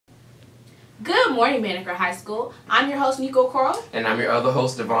Good morning, Banneker High School. I'm your host, Nico Coral. And I'm your other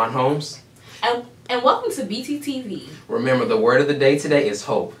host, Devon Holmes. And welcome to BTTV. Remember, the word of the day today is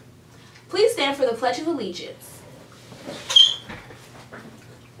hope. Please stand for the Pledge of Allegiance.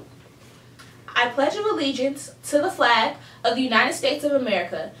 I pledge of allegiance to the flag of the United States of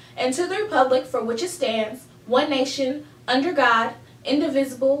America and to the republic for which it stands, one nation, under God,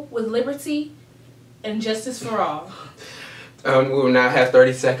 indivisible, with liberty and justice for all. We will now have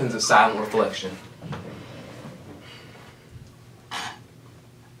 30 seconds of silent reflection.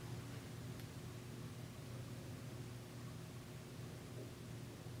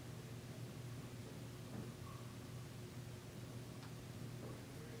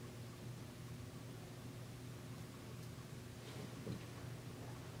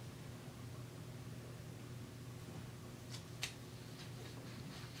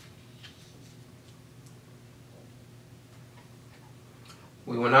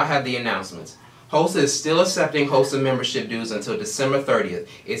 We will now have the announcements. HOSA is still accepting HOSA membership dues until December 30th.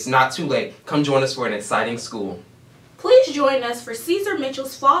 It's not too late. Come join us for an exciting school. Please join us for Caesar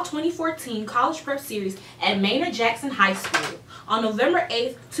Mitchell's Fall 2014 College Prep Series at Maynard Jackson High School on November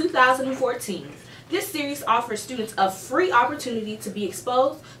 8th, 2014. This series offers students a free opportunity to be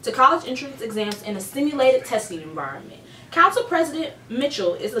exposed to college entrance exams in a simulated testing environment. Council President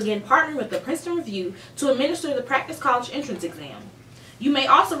Mitchell is again partnering with the Princeton Review to administer the practice college entrance exam. You may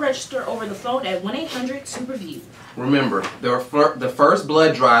also register over the phone at 1-800-SUPERVIEW. Remember, the first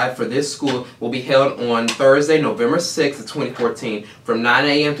blood drive for this school will be held on Thursday, November 6th of 2014 from 9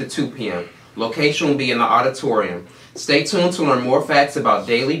 a.m. to 2 p.m. Location will be in the auditorium. Stay tuned to learn more facts about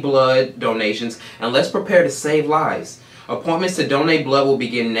daily blood donations, and let's prepare to save lives. Appointments to donate blood will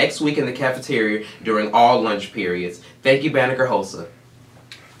begin next week in the cafeteria during all lunch periods. Thank you, Banneker HOSA.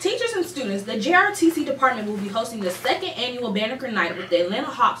 Teachers and students, the JROTC department will be hosting the second annual Banneker Night with the Atlanta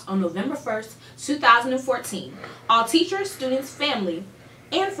Hawks on November 1st, 2014. All teachers, students, family,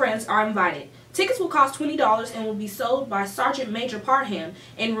 and friends are invited. Tickets will cost $20 and will be sold by Sergeant Major Parham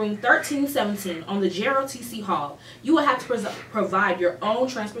in room 1317 on the JROTC Hall. You will have to provide your own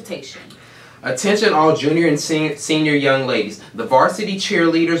transportation. Attention all junior and senior young ladies. The varsity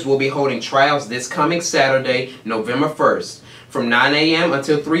cheerleaders will be holding tryouts this coming Saturday, November 1st. From 9 a.m.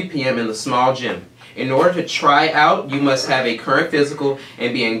 until 3 p.m. in the small gym. In order to try out, you must have a current physical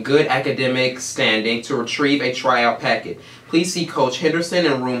and be in good academic standing to retrieve a tryout packet. Please see Coach Henderson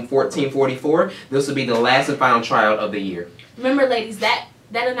in room 1444. This will be the last and final tryout of the year. Remember, ladies, that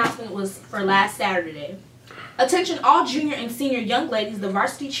announcement was for last Saturday. Attention all junior and senior young ladies, the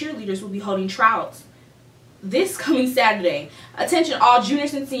varsity cheerleaders will be holding tryouts this coming Saturday. Attention all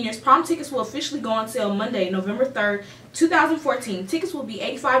juniors and seniors, prom tickets will officially go on sale Monday, November 3rd, 2014. Tickets will be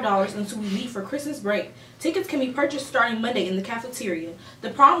 $85 until we leave for Christmas break. Tickets can be purchased starting Monday in the cafeteria. The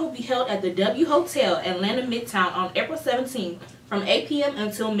prom will be held at the W Hotel, Atlanta Midtown on April 17th from 8 p.m.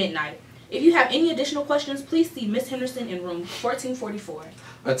 until midnight. If you have any additional questions, please see Ms. Henderson in room 1444.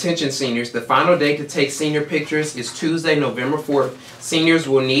 Attention seniors, the final day to take senior pictures is Tuesday, November 4th. Seniors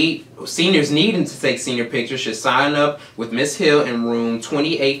needing to take senior pictures should sign up with Ms. Hill in room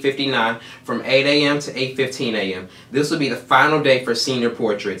 2859 from 8 a.m. to 8:15 a.m. This will be the final day for senior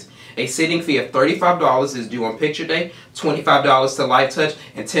portraits. A sitting fee of $35 is due on picture day, $25 to Live Touch,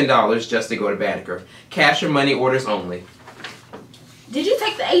 and $10 just to go to Banneker. Cash or money orders only. Did you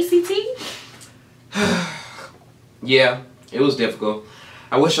take the ACT? Yeah, it was difficult.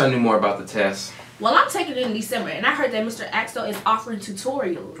 I wish I knew more about the test. Well, I'm taking it in December, and I heard that Mr. Axel is offering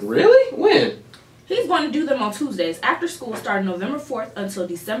tutorials. Really? When? He's going to do them on Tuesdays after school starting November 4th until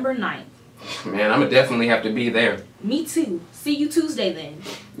December 9th. Man, I'm going to definitely have to be there. Me too. See you Tuesday then.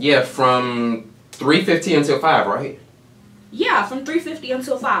 Yeah, from 3:50 until 5, right? Yeah, from 3:50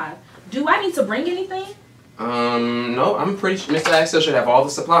 until 5. Do I need to bring anything? No, I'm pretty sure Mr. Axel should have all the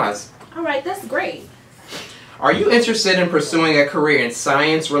supplies. Alright, that's great. Are you interested in pursuing a career in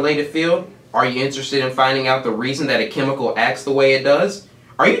science-related field? Are you interested in finding out the reason that a chemical acts the way it does?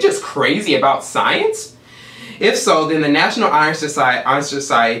 Are you just crazy about science? If so, then the National Iron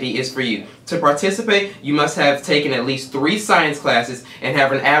Society is for you. To participate, you must have taken at least 3 science classes and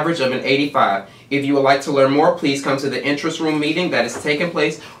have an average of an 85. If you would like to learn more, please come to the interest room meeting that is taking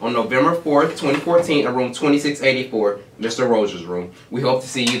place on November 4th, 2014 in room 2684, Mr. Roger's room. We hope to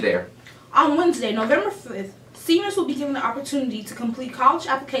see you there. On Wednesday, November 5th, seniors will be given the opportunity to complete college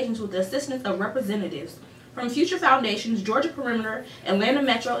applications with the assistance of representatives from Future Foundations, Georgia Perimeter, Atlanta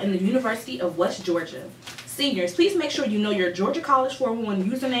Metro, and the University of West Georgia. Seniors, please make sure you know your Georgia College 411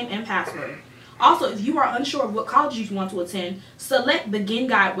 username and password. Also, if you are unsure of what colleges you want to attend, select Begin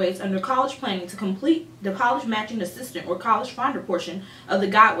Guideways under College Planning to complete the College Matching Assistant or College Finder portion of the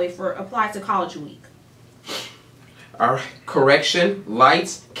Guideway for Apply to College Week. All right, correction,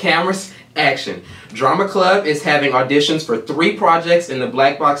 lights, cameras, action. Drama Club is having auditions for 3 projects in the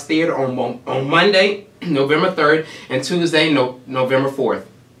Black Box Theater on Monday, November 3rd, and Tuesday, November 4th.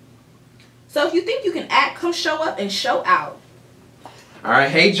 So if you think you can act, come show up and show out. All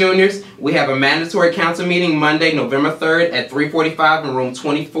right, hey juniors, we have a mandatory council meeting Monday, November 3rd at 3:45 in room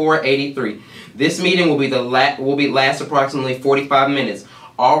 2483. This meeting will last approximately 45 minutes.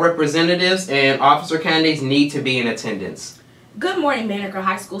 All representatives and officer candidates need to be in attendance. Good morning, Banneker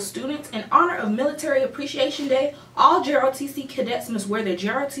High School students. In honor of Military Appreciation Day, all JROTC cadets must wear their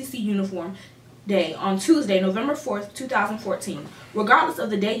JROTC uniform day on Tuesday, November 4th, 2014. Regardless of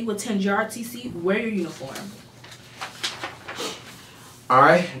the day you attend JROTC, wear your uniform. All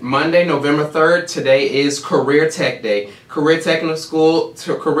right, Monday, November 3rd, today is Career Tech Day. Career Technical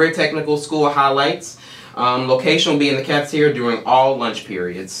School highlights. Location will be in the cafeteria during all lunch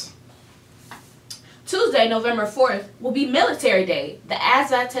periods. Tuesday, November 4th, will be Military Day. The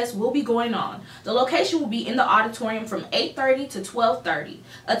ASVAB test will be going on. The location will be in the auditorium from 8:30 to 12:30.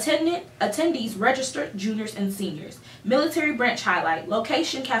 Attendees registered juniors and seniors. Military branch highlight.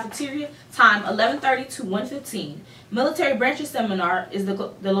 Location cafeteria. Time 11:30 to 1:15. Military branches seminar is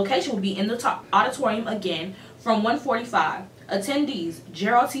the location will be in the auditorium again from 1:45. Attendees,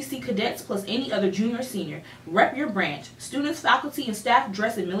 JROTC cadets plus any other junior or senior. Rep your branch. Students, faculty, and staff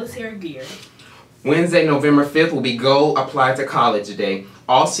dress in military gear. Wednesday, November 5th will be Go Apply to College Day.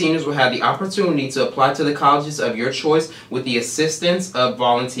 All seniors will have the opportunity to apply to the colleges of your choice with the assistance of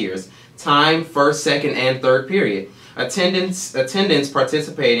volunteers. Time, first, second, and third period. Attendance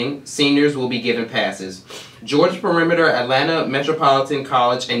participating seniors will be given passes. Georgia Perimeter, Atlanta Metropolitan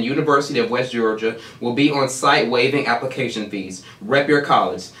College, and University of West Georgia will be on site waiving application fees. Rep your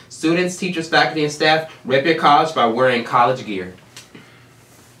college. Students, teachers, faculty, and staff, rep your college by wearing college gear.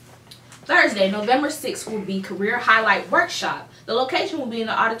 Thursday, November 6th will be Career Highlight Workshop. The location will be in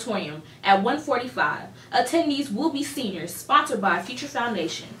the auditorium at 1:45. Attendees will be seniors, sponsored by Future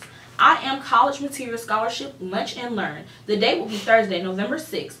Foundations. I Am College Material Scholarship Lunch and Learn. The date will be Thursday, November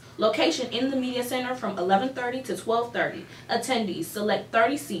 6th. Location in the Media Center from 11:30 to 12:30. Attendees, select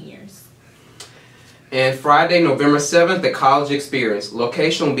 30 seniors. And Friday, November 7th, the College Experience.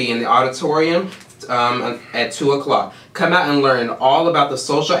 Location will be in the auditorium at 2 o'clock. Come out and learn all about the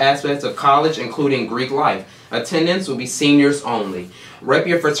social aspects of college, including Greek life. Attendance will be seniors only. Rep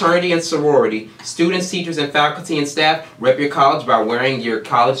your fraternity and sorority. Students, teachers, and faculty and staff, rep your college by wearing your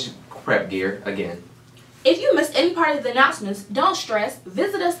college prep gear again. If you missed any part of the announcements, don't stress.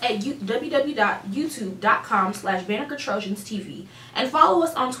 Visit us at www.youtube.com/Banneker Trojans TV and follow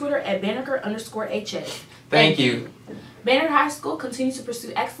us on Twitter at Banneker_HS. Thank you. Banneker High School continues to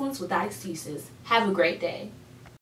pursue excellence without excuses. Have a great day.